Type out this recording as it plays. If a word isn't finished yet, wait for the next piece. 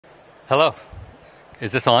Hello.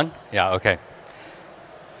 Is this on? Yeah, okay.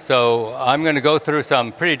 So I'm going to go through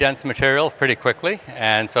some pretty dense material pretty quickly,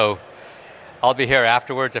 and so I'll be here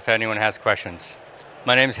afterwards if anyone has questions.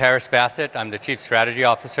 My name is Harris Basit. I'm the Chief Strategy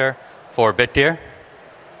Officer for Bitdeer.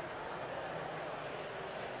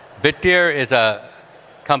 Bitdeer is a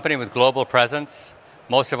company with global presence.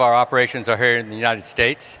 Most of our operations are here in the United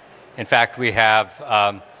States. In fact, we have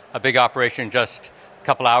a big operation just a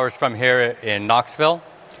couple hours from here in Knoxville.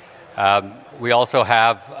 We also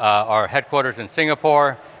have our headquarters in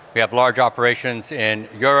Singapore. We have large operations in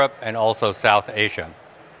Europe and also South Asia.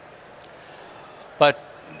 But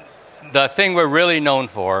the thing we're really known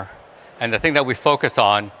for, and the thing that we focus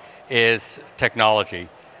on, is technology.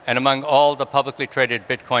 And among all the publicly traded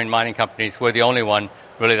Bitcoin mining companies, we're the only one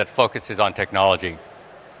really that focuses on technology.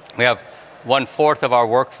 We have 1/4 of our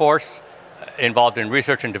workforce involved in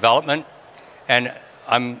research and development, and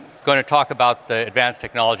I'm going to talk about the advanced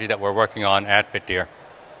technology that we're working on at Bitdeer.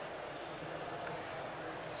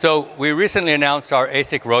 So we recently announced our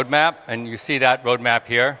ASIC roadmap, and you see that roadmap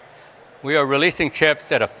here. We are releasing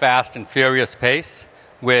chips at a fast and furious pace,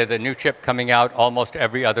 with a new chip coming out almost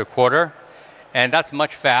every other quarter, and that's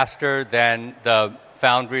much faster than the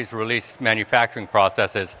foundries release manufacturing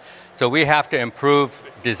processes. So we have to improve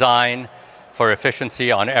design for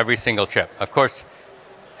efficiency on every single chip. Of course,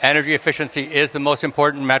 energy efficiency is the most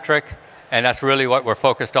important metric, and that's really what we're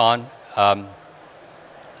focused on.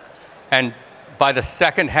 And by the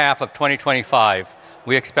second half of 2025,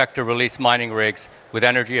 we expect to release mining rigs with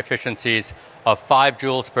energy efficiencies of 5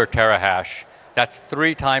 joules per terahash. That's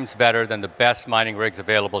 3 times better than the best mining rigs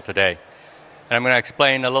available today. And I'm going to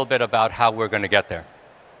explain a little bit about how we're going to get there.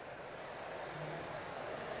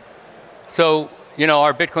 So, you know,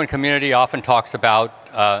 our Bitcoin community often talks about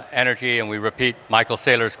energy, and we repeat Michael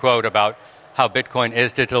Saylor's quote about how Bitcoin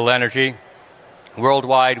is digital energy.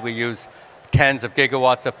 Worldwide, we use tens of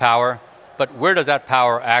gigawatts of power, but where does that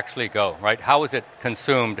power actually go, right? How is it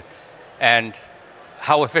consumed, and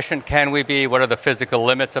how efficient can we be? What are the physical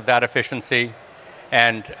limits of that efficiency?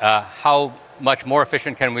 And how much more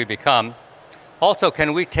efficient can we become? Also,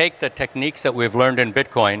 can we take the techniques that we've learned in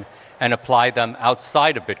Bitcoin and apply them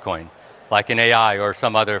outside of Bitcoin, like in AI or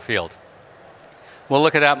some other field? We'll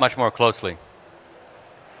look at that much more closely.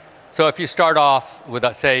 So if you start off with,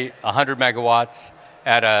 say, 100 megawatts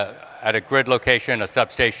at a grid location, a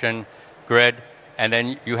substation grid, and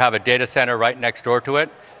then you have a data center right next door to it,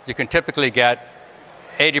 you can typically get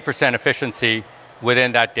 80% efficiency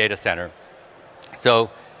within that data center.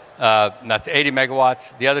 So that's 80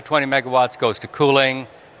 megawatts. The other 20 megawatts goes to cooling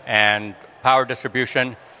and power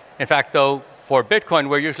distribution. In fact, though, for Bitcoin,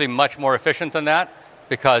 we're usually much more efficient than that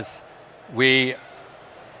because we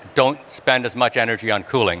don't spend as much energy on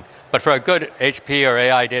cooling. But for a good HP or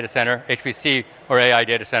AI data center, HPC or AI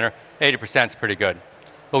data center, 80% is pretty good.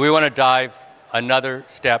 But we want to dive another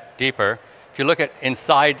step deeper. If you look at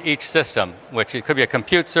inside each system, which it could be a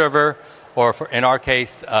compute server, or in our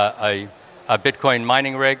case, a Bitcoin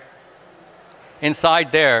mining rig,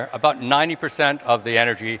 inside there, about 90% of the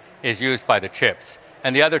energy is used by the chips,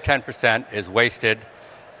 and the other 10% is wasted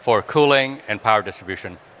for cooling and power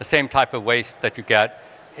distribution, the same type of waste that you get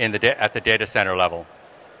at the data center level.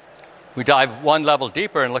 We dive one level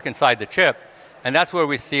deeper and look inside the chip, and that's where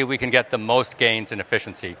we see we can get the most gains in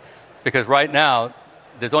efficiency. Because right now,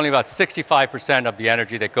 there's only about 65% of the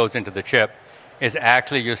energy that goes into the chip is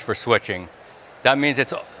actually used for switching. That means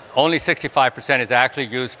it's only 65% is actually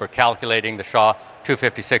used for calculating the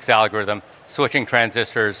SHA-256 algorithm, switching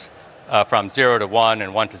transistors from 0 to 1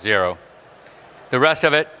 and 1 to 0. The rest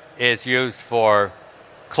of it is used for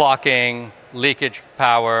clocking, leakage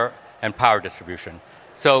power, and power distribution.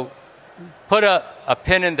 So put a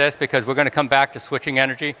pin in this because we're going to come back to switching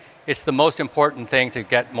energy. It's the most important thing to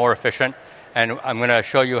get more efficient, and I'm going to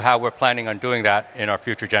show you how we're planning on doing that in our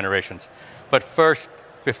future generations. But first,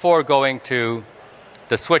 before going to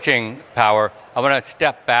the switching power, I want to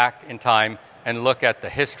step back in time and look at the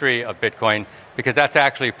history of Bitcoin, because that's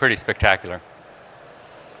actually pretty spectacular.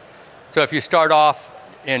 So if you start off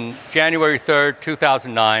in January 3rd,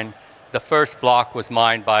 2009, the first block was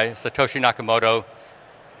mined by Satoshi Nakamoto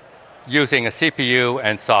using a CPU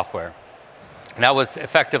and software. And that was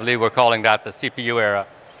effectively, we're calling that the CPU era.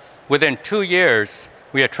 Within 2 years,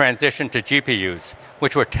 we had transitioned to GPUs,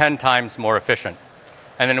 which were 10 times more efficient.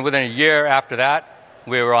 And then within a year after that,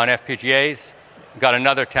 we were on FPGAs, got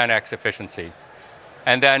another 10x efficiency.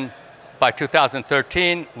 And then by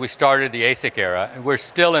 2013, we started the ASIC era. And we're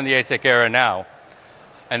still in the ASIC era now.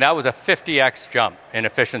 And that was a 50x jump in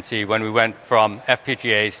efficiency when we went from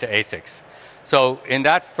FPGAs to ASICs. So in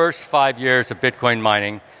that first 5 years of Bitcoin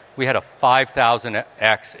mining, we had a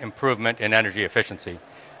 5,000x improvement in energy efficiency.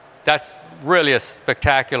 That's really a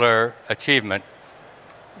spectacular achievement.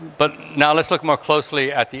 But now let's look more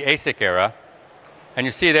closely at the ASIC era. And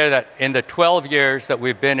you see there that in the 12 years that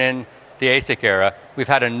we've been in the ASIC era, we've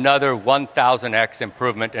had another 1,000x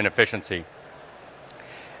improvement in efficiency.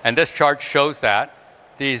 And this chart shows that.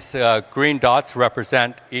 These green dots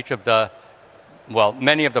represent each of the, well,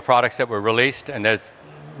 many of the products that were released, and there's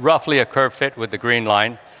roughly a curve fit with the green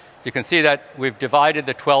line. You can see that we've divided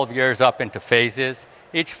the 12 years up into phases.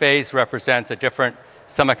 Each phase represents a different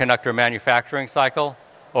semiconductor manufacturing cycle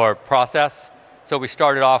or process. So we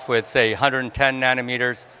started off with, say, 110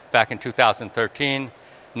 nanometers back in 2013.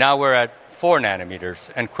 Now we're at 4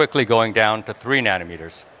 nanometers and quickly going down to 3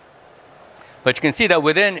 nanometers. But you can see that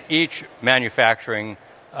within each manufacturing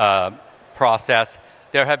process,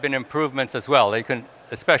 there have been improvements as well. You can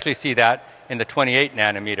especially see that in the 28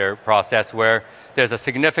 nanometer process, where there's a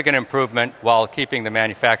significant improvement while keeping the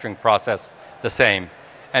manufacturing process the same.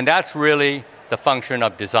 And that's really the function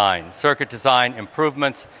of design, circuit design,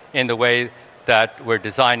 improvements in the way that we're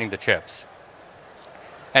designing the chips.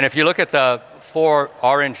 And if you look at the 4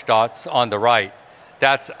 orange dots on the right,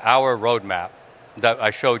 that's our roadmap that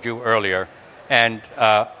I showed you earlier. And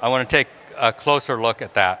I want to take a closer look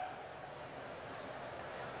at that.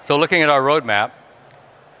 So looking at our roadmap,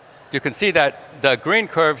 you can see that the green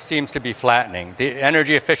curve seems to be flattening. The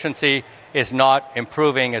energy efficiency is not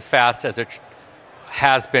improving as fast as it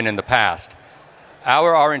has been in the past.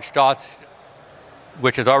 Our orange dots,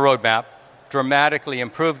 which is our roadmap, dramatically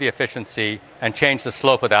improve the efficiency and change the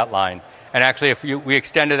slope of that line. And actually, if we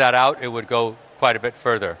extended that out, it would go quite a bit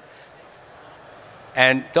further.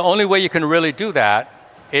 And the only way you can really do that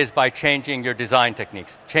is by changing your design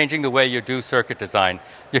techniques, changing the way you do circuit design.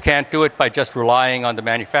 You can't do it by just relying on the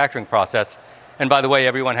manufacturing process. And by the way,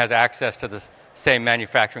 everyone has access to the same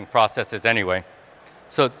manufacturing processes anyway.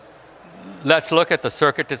 So let's look at the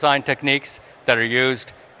circuit design techniques that are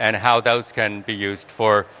used and how those can be used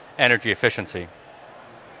for energy efficiency.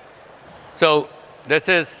 So this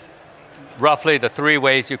is roughly the 3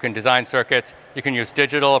 ways you can design circuits. You can use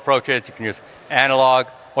digital approaches, you can use analog,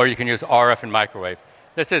 or you can use RF and microwave.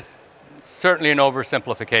 This is certainly an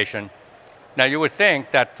oversimplification. Now you would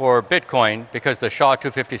think that for Bitcoin, because the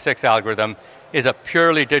SHA-256 algorithm is a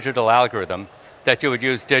purely digital algorithm, that you would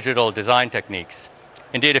use digital design techniques.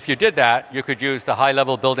 Indeed, if you did that, you could use the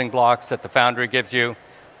high-level building blocks that the foundry gives you.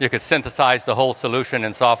 You could synthesize the whole solution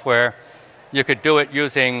in software. You could do it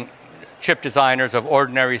using chip designers of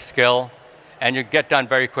ordinary skill, and you'd get done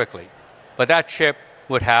very quickly. But that chip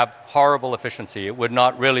would have horrible efficiency. It would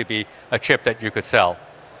not really be a chip that you could sell.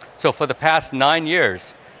 So for the past 9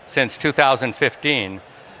 years, since 2015,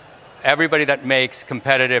 everybody that makes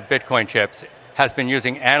competitive Bitcoin chips has been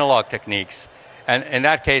using analog techniques. And in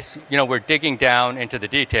that case, we're digging down into the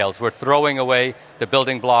details. We're throwing away the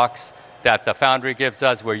building blocks that the foundry gives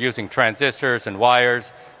us. We're using transistors and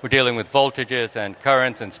wires. We're dealing with voltages and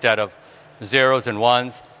currents instead of zeros and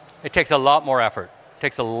ones. It takes a lot more effort. It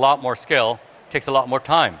takes a lot more skill. It takes a lot more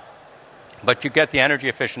time. But you get the energy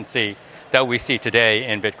efficiency that we see today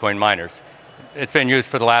in Bitcoin miners. It's been used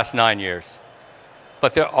for the last 9 years.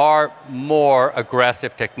 But there are more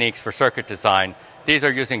aggressive techniques for circuit design. These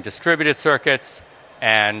are using distributed circuits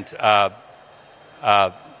and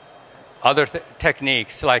other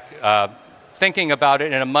techniques, like thinking about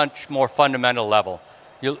it in a much more fundamental level.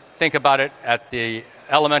 You think about it at the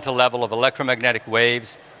elemental level of electromagnetic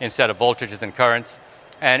waves instead of voltages and currents.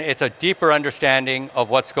 And it's a deeper understanding of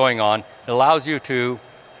what's going on. It allows you to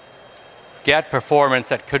get performance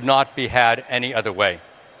that could not be had any other way.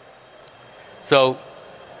 So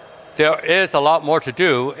there is a lot more to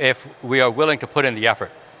do if we are willing to put in the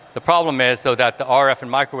effort. The problem is, though, that the RF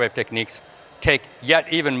and microwave techniques take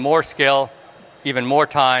yet even more skill, even more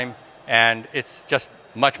time, and it's just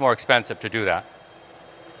much more expensive to do that.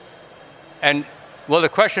 And, well, the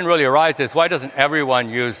question really arises, why doesn't everyone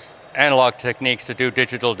use analog techniques to do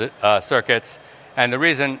digital circuits? And the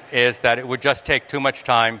reason is that it would just take too much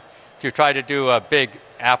time. If you try to do a big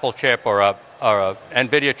Apple chip or a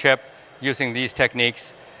NVIDIA chip using these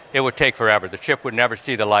techniques, it would take forever. The chip would never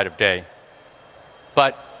see the light of day.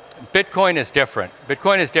 But Bitcoin is different.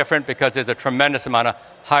 Bitcoin is different because there's a tremendous amount of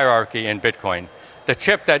hierarchy in Bitcoin. The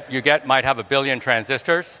chip that you get might have 1 billion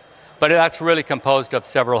transistors, but that's really composed of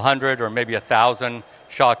several hundred or maybe 1,000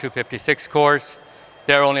 SHA-256 cores.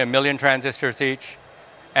 There are only 1 million transistors each.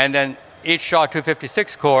 And then each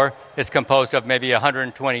SHA-256 core is composed of maybe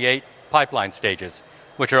 128 pipeline stages,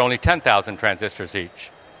 which are only 10,000 transistors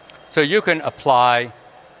each. So you can apply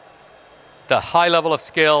the high level of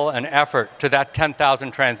skill and effort to that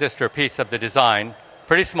 10,000 transistor piece of the design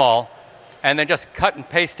pretty small, and then just cut and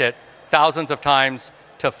paste it thousands of times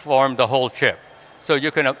to form the whole chip. So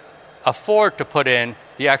you can afford to put in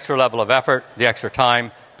the extra level of effort, the extra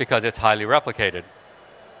time, because it's highly replicated.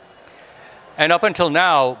 And up until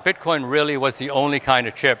now, Bitcoin really was the only kind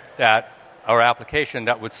of chip or application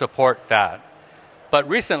that would support that. But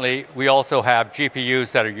recently, we also have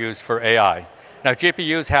GPUs that are used for AI. Now,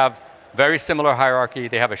 GPUs have very similar hierarchy.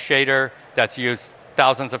 They have a shader that's used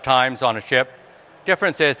thousands of times on a chip.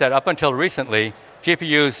 Difference is that up until recently,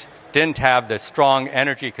 GPUs didn't have the strong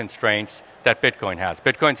energy constraints that Bitcoin has.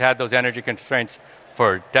 Bitcoin's had those energy constraints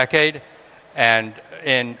for a decade, and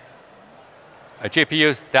in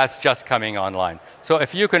GPUs, that's just coming online. So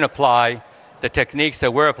if you can apply the techniques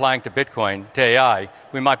that we're applying to Bitcoin, to AI,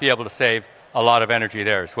 we might be able to save a lot of energy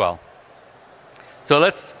there as well. So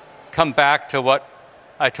let's come back to what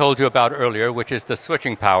I told you about earlier, which is the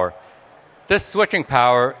switching power. This switching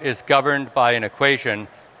power is governed by an equation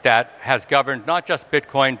that has governed not just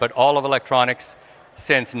Bitcoin, but all of electronics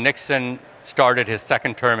since Nixon started his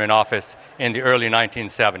second term in office in the early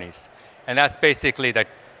 1970s. And that's basically that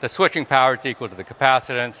the switching power is equal to the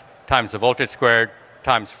capacitance times the voltage squared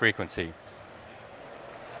times frequency.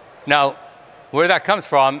 Now, where that comes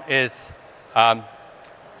from is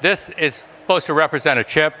this is supposed to represent a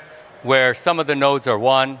chip where some of the nodes are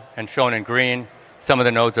 1 and shown in green, some of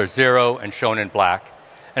the nodes are 0 and shown in black.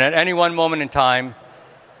 And at any one moment in time,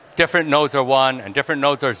 different nodes are 1 and different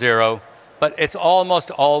nodes are 0, but it's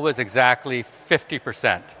almost always exactly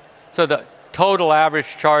 50%. So the total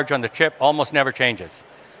average charge on the chip almost never changes.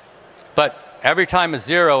 But every time a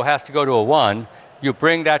 0 has to go to a 1, you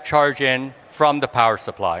bring that charge in from the power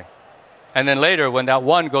supply. And then later, when that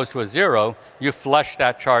 1 goes to a 0, you flush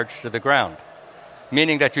that charge to the ground,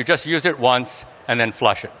 meaning that you just use it once and then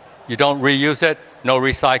flush it. You don't reuse it, no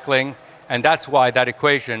recycling, and that's why that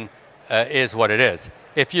equation is what it is.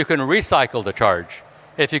 If you can recycle the charge,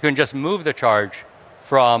 if you can just move the charge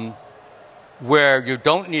from where you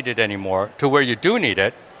don't need it anymore to where you do need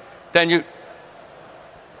it, then you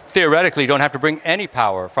theoretically don't have to bring any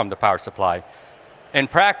power from the power supply. In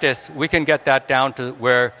practice, we can get that down to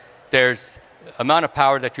where there's amount of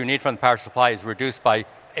power that you need from the power supply is reduced by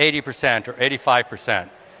 80% or 85%.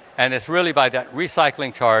 And it's really by that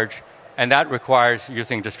recycling charge, and that requires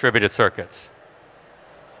using distributed circuits.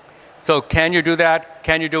 So can you do that?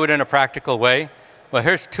 Can you do it in a practical way? Well,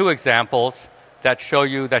 here's 2 examples that show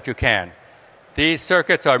you that you can. These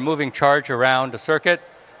circuits are moving charge around a circuit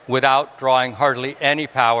without drawing hardly any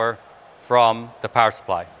power from the power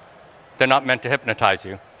supply. They're not meant to hypnotize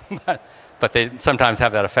you, but they sometimes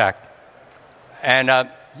have that effect. And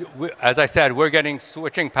as I said, we're getting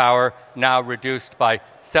switching power now reduced by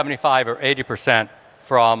 75 or 80%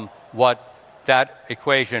 from what that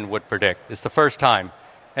equation would predict. It's the first time.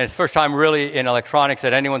 And it's the first time really in electronics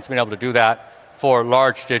that anyone's been able to do that for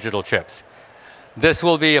large digital chips. This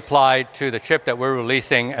will be applied to the chip that we're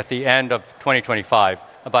releasing at the end of 2025,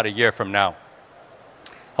 about a year from now.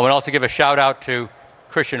 I want to also give a shout out to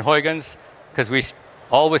Christian Huygens, because we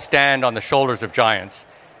always stand on the shoulders of giants.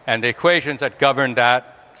 And the equations that govern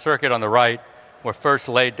that circuit on the right were first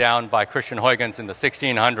laid down by Christian Huygens in the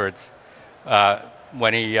 1600s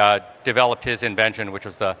when he developed his invention, which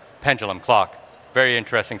was the pendulum clock. Very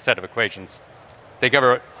interesting set of equations. They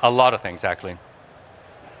cover a lot of things, actually.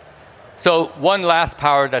 So one last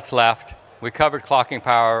power that's left. We covered clocking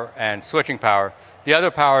power and switching power. The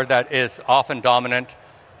other power that is often dominant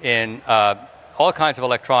in all kinds of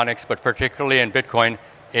electronics, but particularly in Bitcoin,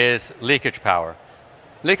 is leakage power.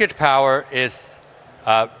 Leakage power is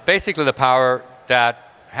basically the power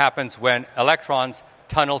that happens when electrons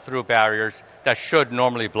tunnel through barriers that should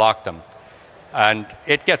normally block them. And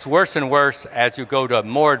it gets worse and worse as you go to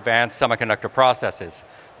more advanced semiconductor processes,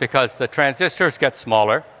 because the transistors get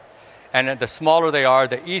smaller, and the smaller they are,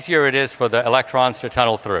 the easier it is for the electrons to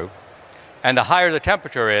tunnel through. And the higher the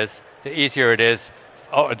temperature is, the easier it is.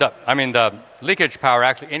 The leakage power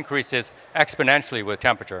actually increases exponentially with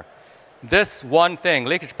temperature. This one thing,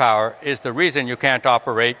 leakage power, is the reason you can't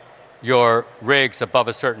operate your rigs above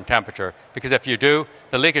a certain temperature, because if you do,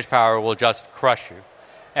 the leakage power will just crush you.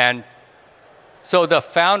 And so the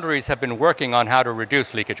foundries have been working on how to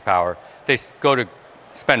reduce leakage power. They go to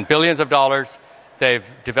spend billions of dollars. They've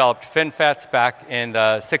developed FinFETs back in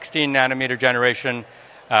the 16 nanometer generation.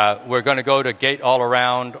 We're going to go to gate all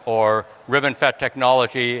around or ribbon FET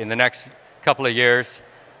technology in the next couple of years.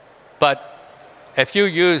 But if you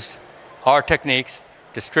used our techniques,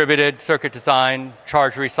 distributed circuit design,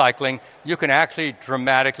 charge recycling, you can actually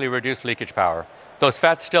dramatically reduce leakage power. Those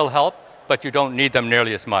FETs still help, but you don't need them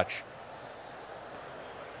nearly as much.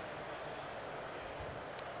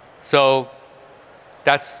 So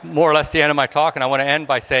that's more or less the end of my talk, and I want to end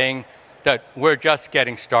by saying that we're just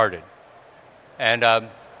getting started. And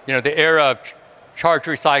the era of charge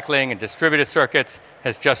recycling and distributed circuits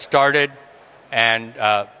has just started, and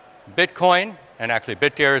Bitcoin, and actually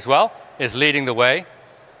Bitdeer as well, is leading the way.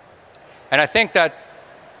 And I think that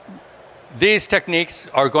these techniques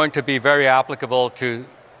are going to be very applicable to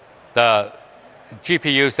the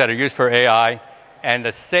GPUs that are used for AI, and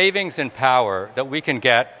the savings in power that we can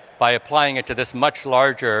get by applying it to this much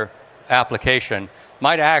larger application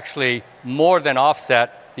might actually more than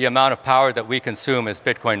offset the amount of power that we consume as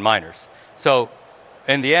Bitcoin miners. So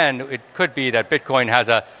in the end, it could be that Bitcoin has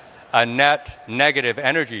a net negative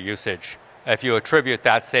energy usage if you attribute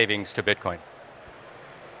that savings to Bitcoin.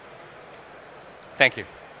 Thank you.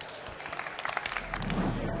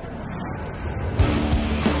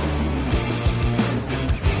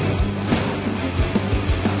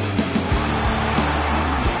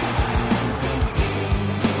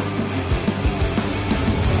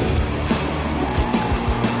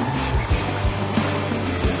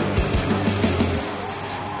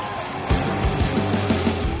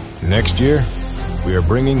 Next year, we are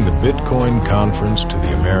bringing the Bitcoin conference to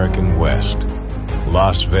the American West,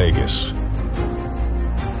 Las Vegas.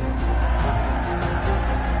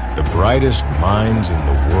 The brightest minds in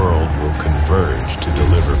the world will converge to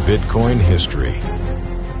deliver Bitcoin history.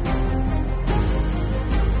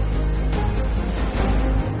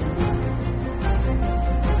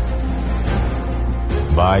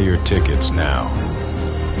 Buy your tickets now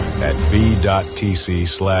at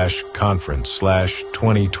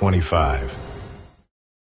b.tc/conference/2025.